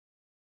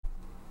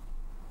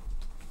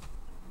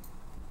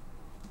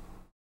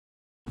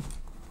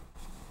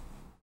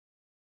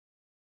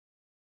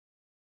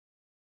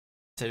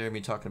Today we're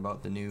going to be talking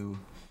about the new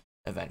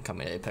event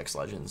coming to Apex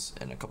Legends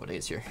in a couple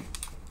days here.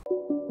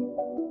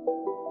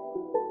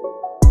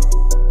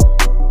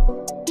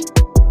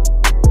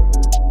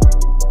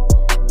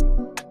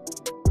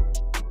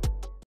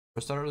 For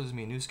starters, there's going to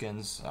be new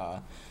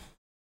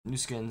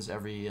skins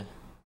every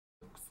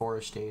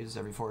four-ish days.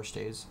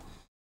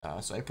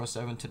 So April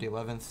 7th to the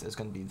 11th is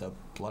going to be the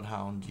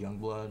Bloodhound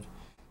Youngblood,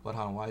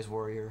 Bloodhound Wise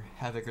Warrior,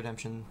 Havoc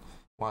Redemption,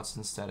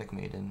 Watson Static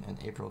Maiden, and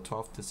April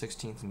 12th to 16th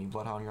is going to be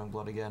Bloodhound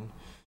Youngblood again.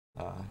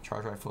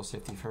 Charge Rifle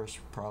Safety First,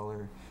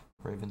 Prowler,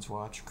 Raven's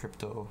Watch,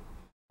 Crypto,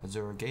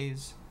 Azura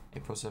Gaze.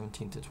 April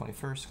 17th to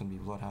 21st is going to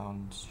be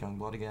Bloodhound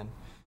Youngblood again,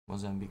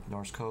 Mozambique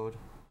Norse Code,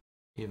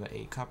 Eva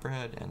 8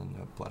 Copperhead, and then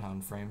the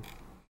Bloodhound Frame.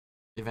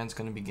 The event's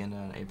going to begin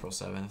on April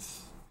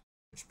 7th,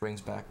 which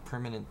brings back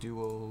permanent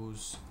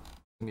duos.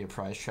 Going to be a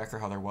prize tracker,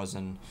 how there was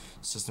in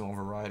System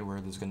Override, where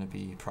there's going to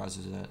be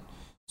prizes at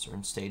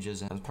certain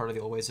stages. And as part of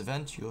the Always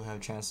event, you'll have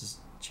chance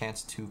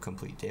to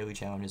complete daily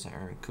challenges and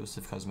earn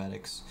exclusive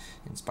cosmetics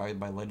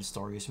inspired by latest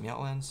stories from the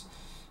Outlands,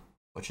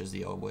 which is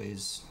the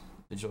Always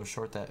digital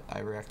short that I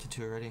reacted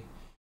to already.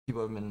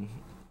 People have been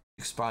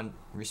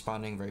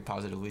responding very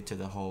positively to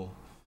the whole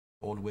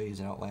Old Ways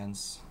and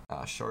Outlands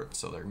short,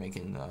 so they're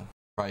making the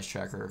prize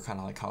tracker kind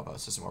of like how the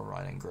System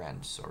Override and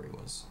Grand story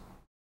was.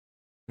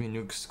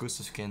 New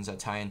exclusive skins that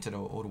tie into the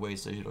Old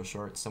Ways digital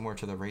short, similar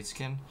to the Wraith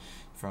skin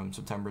from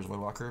September's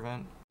Woodwalker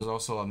event. There's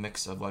also a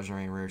mix of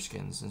legendary and rare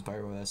skins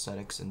inspired by the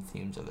aesthetics and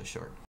themes of the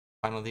short.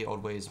 Finally,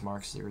 Old Ways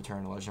marks the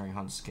return of legendary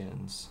hunt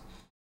skins.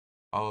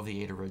 All of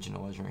the 8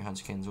 original legendary hunt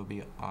skins will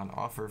be on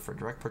offer for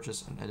direct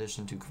purchase, in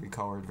addition to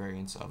recolored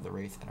variants of the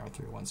Wraith and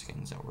R31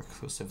 skins that were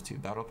exclusive to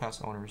Battle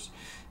Pass owners.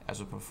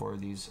 As with before,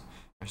 these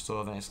are still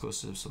event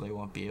exclusive, so they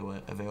won't be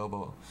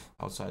available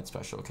outside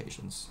special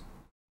occasions.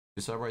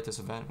 To celebrate this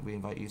event, we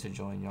invite you to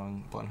join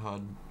Young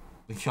Bloodhound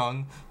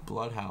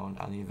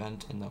on the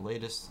event in the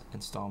latest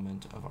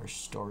installment of our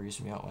Stories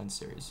from the Outlands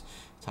series,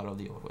 titled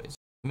The Old Ways.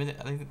 I mean,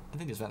 I think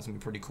this event's gonna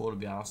be pretty cool, to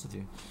be honest with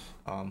you.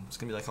 It's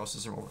gonna be like how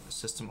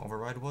System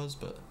Override was,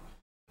 but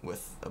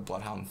with a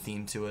Bloodhound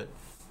theme to it.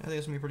 I think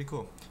it's gonna be pretty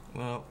cool.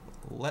 Well,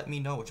 let me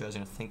know what you guys are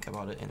gonna think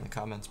about it in the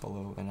comments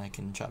below, and I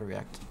can try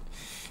to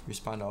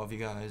respond to all of you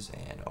guys.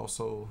 And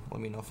also, let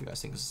me know if you guys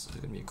think this is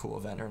gonna be a cool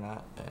event or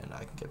not, and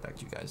I can get back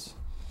to you guys.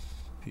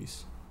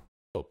 Peace.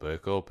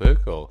 Pickle,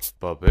 pickle,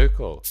 pa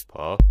pickle,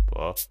 pa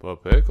pickle,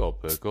 pickle,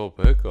 pickle,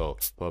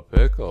 pa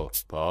pickle,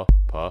 pa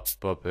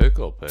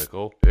pickle,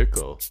 pickle,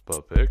 pickle,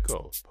 pa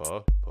pickle,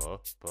 pa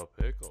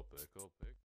pickle, pickle.